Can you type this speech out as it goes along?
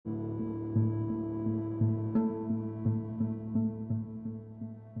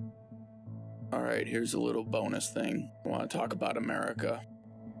Alright, here's a little bonus thing. I want to talk about America.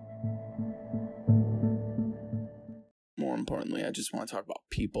 More importantly, I just want to talk about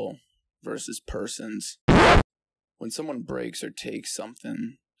people versus persons. When someone breaks or takes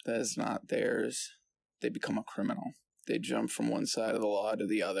something that is not theirs, they become a criminal. They jump from one side of the law to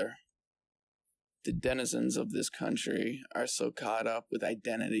the other. The denizens of this country are so caught up with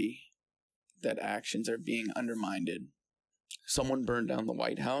identity that actions are being undermined. Someone burned down the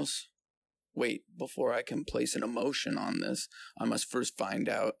White House? Wait, before I can place an emotion on this, I must first find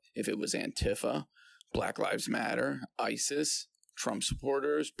out if it was Antifa, Black Lives Matter, ISIS, Trump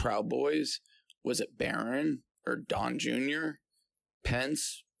supporters, Proud Boys. Was it Barron or Don Jr.,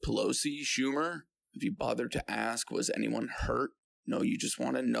 Pence, Pelosi, Schumer? If you bothered to ask, was anyone hurt? No, you just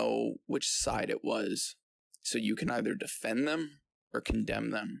want to know which side it was, so you can either defend them or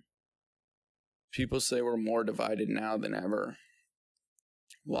condemn them. People say we're more divided now than ever.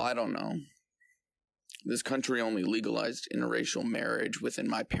 Well, I don't know. This country only legalized interracial marriage within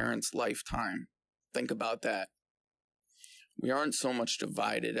my parents' lifetime. Think about that. We aren't so much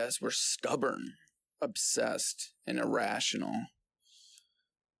divided as we're stubborn, obsessed, and irrational.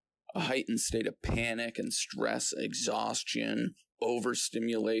 A heightened state of panic and stress, exhaustion,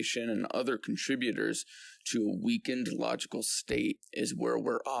 overstimulation, and other contributors to a weakened logical state is where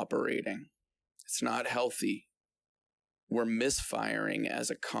we're operating. It's not healthy. We're misfiring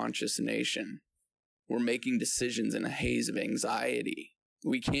as a conscious nation. We're making decisions in a haze of anxiety.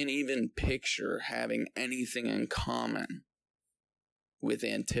 We can't even picture having anything in common with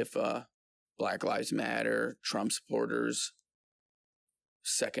Antifa, Black Lives Matter, Trump supporters,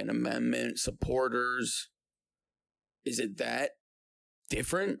 Second Amendment supporters. Is it that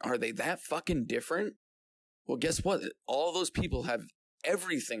different? Are they that fucking different? Well, guess what? All those people have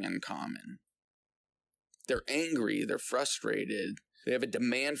everything in common. They're angry, they're frustrated, they have a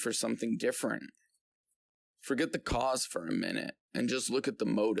demand for something different. Forget the cause for a minute and just look at the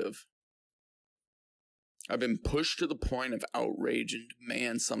motive. I've been pushed to the point of outrage and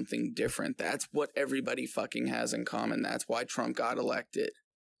demand something different. That's what everybody fucking has in common. That's why Trump got elected.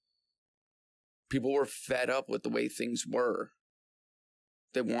 People were fed up with the way things were.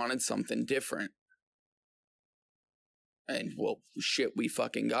 They wanted something different. And, well, shit, we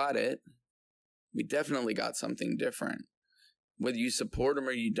fucking got it. We definitely got something different. Whether you support them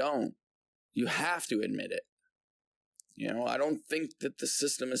or you don't, you have to admit it. You know, I don't think that the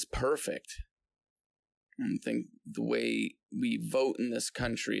system is perfect. I don't think the way we vote in this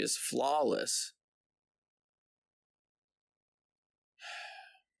country is flawless.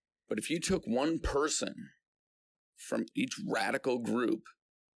 But if you took one person from each radical group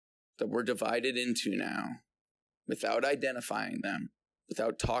that we're divided into now, without identifying them,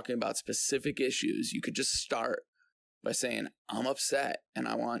 without talking about specific issues, you could just start by saying, I'm upset and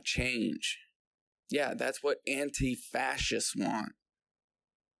I want change. Yeah, that's what anti-fascists want.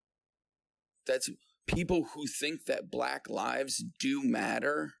 That's people who think that black lives do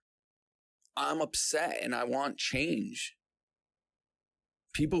matter. I'm upset and I want change.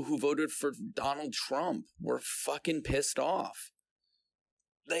 People who voted for Donald Trump were fucking pissed off.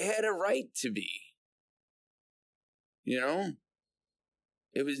 They had a right to be. You know?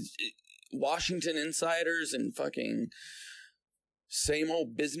 It was Washington insiders and fucking same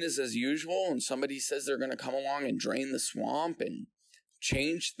old business as usual, and somebody says they're going to come along and drain the swamp and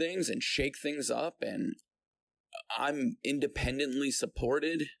change things and shake things up, and I'm independently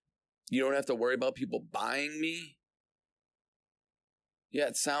supported. You don't have to worry about people buying me. Yeah,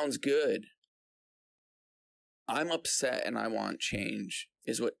 it sounds good. I'm upset and I want change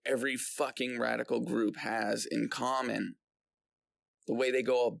is what every fucking radical group has in common. The way they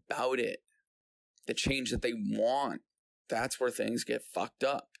go about it, the change that they want, that's where things get fucked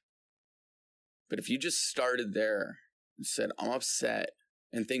up. But if you just started there and said, I'm upset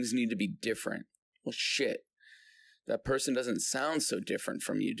and things need to be different, well, shit, that person doesn't sound so different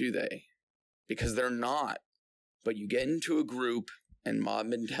from you, do they? Because they're not. But you get into a group and mob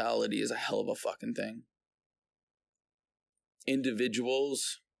mentality is a hell of a fucking thing.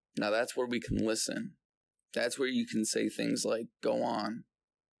 Individuals, now that's where we can listen. That's where you can say things like, go on,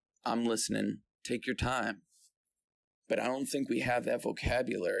 I'm listening, take your time. But I don't think we have that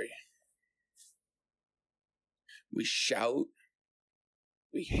vocabulary. We shout,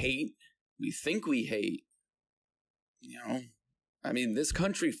 we hate, we think we hate. You know, I mean, this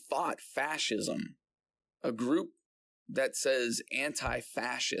country fought fascism. A group that says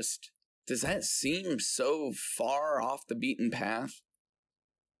anti-fascist. Does that seem so far off the beaten path?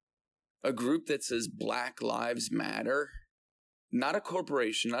 A group that says Black Lives Matter. Not a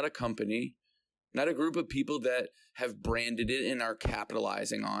corporation, not a company, not a group of people that have branded it and are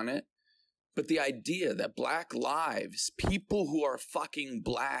capitalizing on it. But the idea that black lives, people who are fucking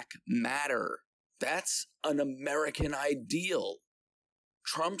black, matter, that's an American ideal.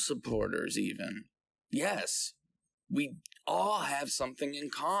 Trump supporters even. Yes, we all have something in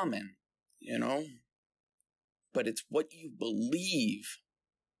common, you know? But it's what you believe,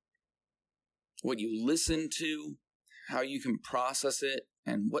 what you listen to, how you can process it,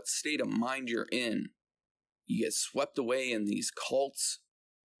 and what state of mind you're in. You get swept away in these cults,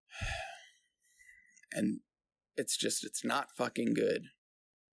 and it's not fucking good.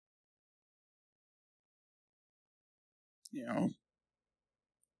 You know?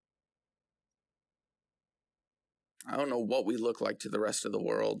 I don't know what we look like to the rest of the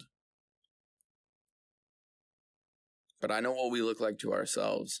world, but I know what we look like to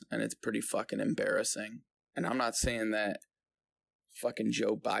ourselves, and it's pretty fucking embarrassing. And I'm not saying that fucking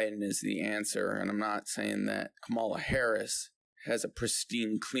Joe Biden is the answer, and I'm not saying that Kamala Harris has a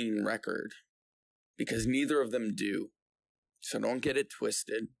pristine, clean record, because neither of them do. So don't get it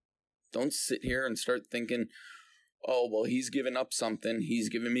twisted. Don't sit here and start thinking, oh, well, he's giving up something. He's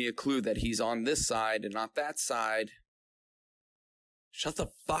giving me a clue that he's on this side and not that side. Shut the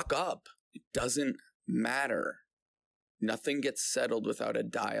fuck up. It doesn't matter. Nothing gets settled without a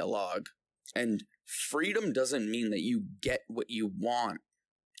dialogue. And freedom doesn't mean that you get what you want,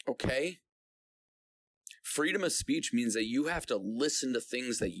 okay? Freedom of speech means that you have to listen to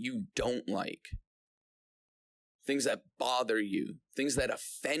things that you don't like. Things that bother you. Things that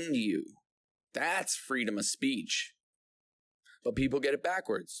offend you. That's freedom of speech. But people get it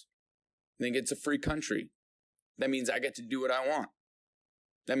backwards. They think it's a free country. That means I get to do what I want.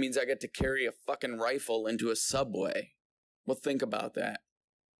 That means I get to carry a fucking rifle into a subway. Well, think about that.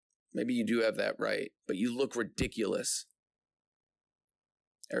 Maybe you do have that right, but you look ridiculous.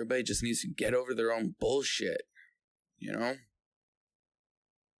 Everybody just needs to get over their own bullshit, you know?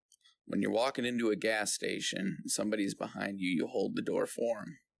 When you're walking into a gas station, and somebody's behind you, you hold the door for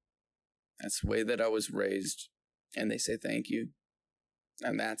them. That's the way that I was raised, and they say thank you.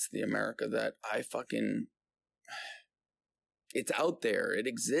 And that's the America that I fucking... It's out there. It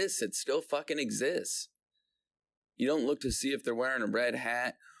exists. It still fucking exists. You don't look to see if they're wearing a red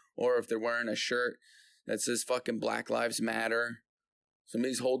hat or if they're wearing a shirt that says fucking Black Lives Matter.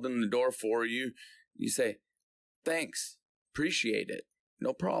 Somebody's holding the door for you. You say, thanks. Appreciate it.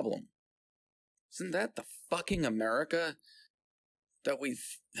 No problem. Isn't that the fucking America that we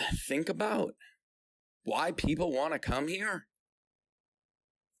think about? Why people want to come here?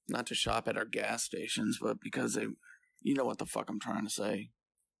 Not to shop at our gas stations, but because they... You know what the fuck I'm trying to say.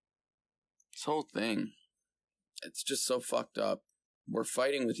 This whole thing, it's just so fucked up. We're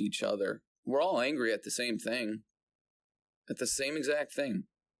fighting with each other. We're all angry at the same thing. At the same exact thing.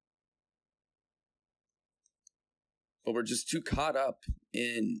 But we're just too caught up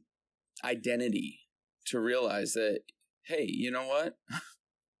in identity to realize that, hey, you know what?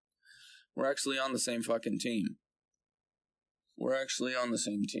 We're actually on the same fucking team. We're actually on the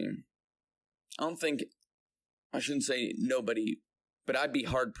same team. I shouldn't say nobody, but I'd be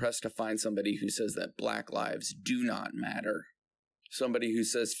hard-pressed to find somebody who says that black lives do not matter. Somebody who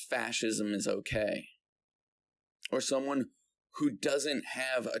says fascism is okay. Or someone who doesn't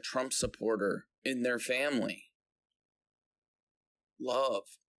have a Trump supporter in their family. Love.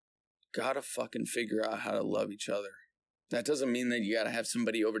 Gotta fucking figure out how to love each other. That doesn't mean that you gotta have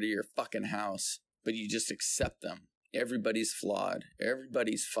somebody over to your fucking house, but you just accept them. Everybody's flawed.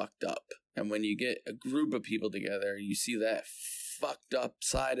 Everybody's fucked up. And when you get a group of people together, you see that fucked up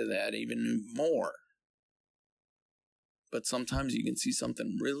side of that even more. But sometimes you can see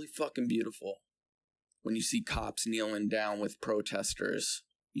something really fucking beautiful. When you see cops kneeling down with protesters,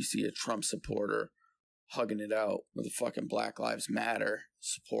 you see a Trump supporter hugging it out with a fucking Black Lives Matter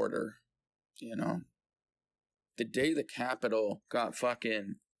supporter, you know? The day the Capitol got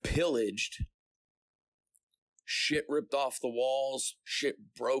fucking pillaged, shit ripped off the walls, shit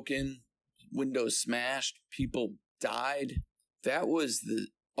broken, windows smashed, people died. That was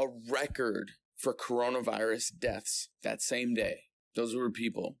a record for coronavirus deaths that same day. Those were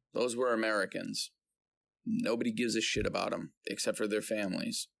people. Those were Americans. Nobody gives a shit about them except for their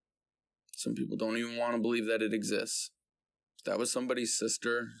families. Some people don't even want to believe that it exists. That was somebody's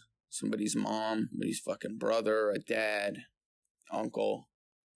sister, somebody's mom, somebody's fucking brother, a dad, uncle.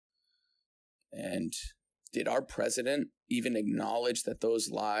 And did our president even acknowledge that those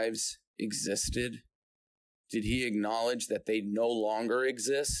lives existed? Did he acknowledge that they no longer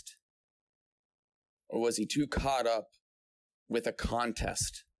exist? Or was he too caught up with a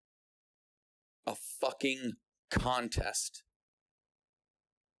contest? A fucking contest.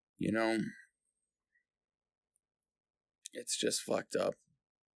 You know? It's just fucked up.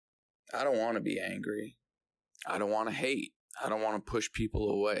 I don't want to be angry. I don't want to hate. I don't want to push people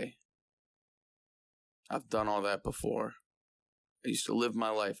away. I've done all that before. I used to live my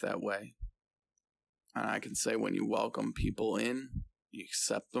life that way. And I can say when you welcome people in, you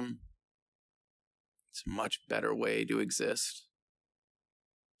accept them, it's a much better way to exist.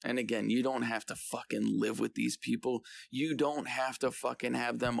 And again, you don't have to fucking live with these people. You don't have to fucking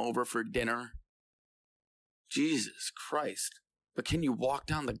have them over for dinner. Jesus Christ. But can you walk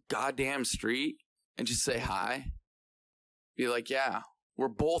down the goddamn street and just say hi? Be like, yeah, we're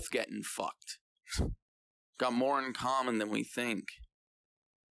both getting fucked. Got more in common than we think.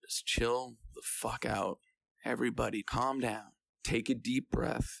 Just chill the fuck out. Everybody calm down. Take a deep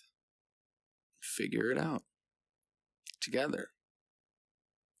breath. Figure it out. Together.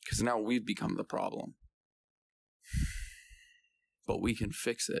 Because now we've become the problem. But we can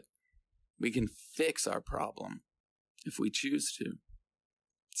fix it. We can fix our problem if we choose to.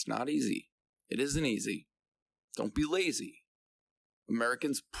 It's not easy. It isn't easy. Don't be lazy.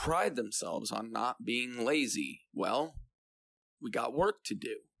 Americans pride themselves on not being lazy. Well, we got work to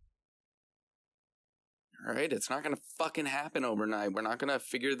do. Alright? It's not going to fucking happen overnight. We're not going to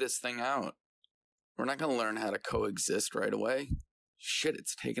figure this thing out. We're not going to learn how to coexist right away. Shit,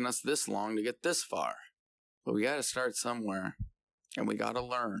 it's taken us this long to get this far. But we got to start somewhere. And we got to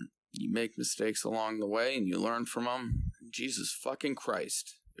learn. You make mistakes along the way and you learn from them. Jesus fucking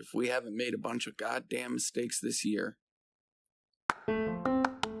Christ. If we haven't made a bunch of goddamn mistakes this year.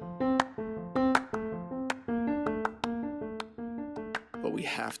 But we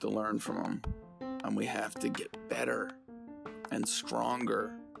have to learn from them. And we have to get better and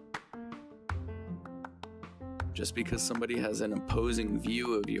stronger. Just because somebody has an opposing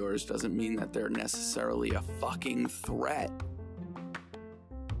view of yours doesn't mean that they're necessarily a fucking threat.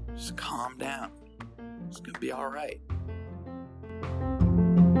 Just calm down. It's gonna be alright.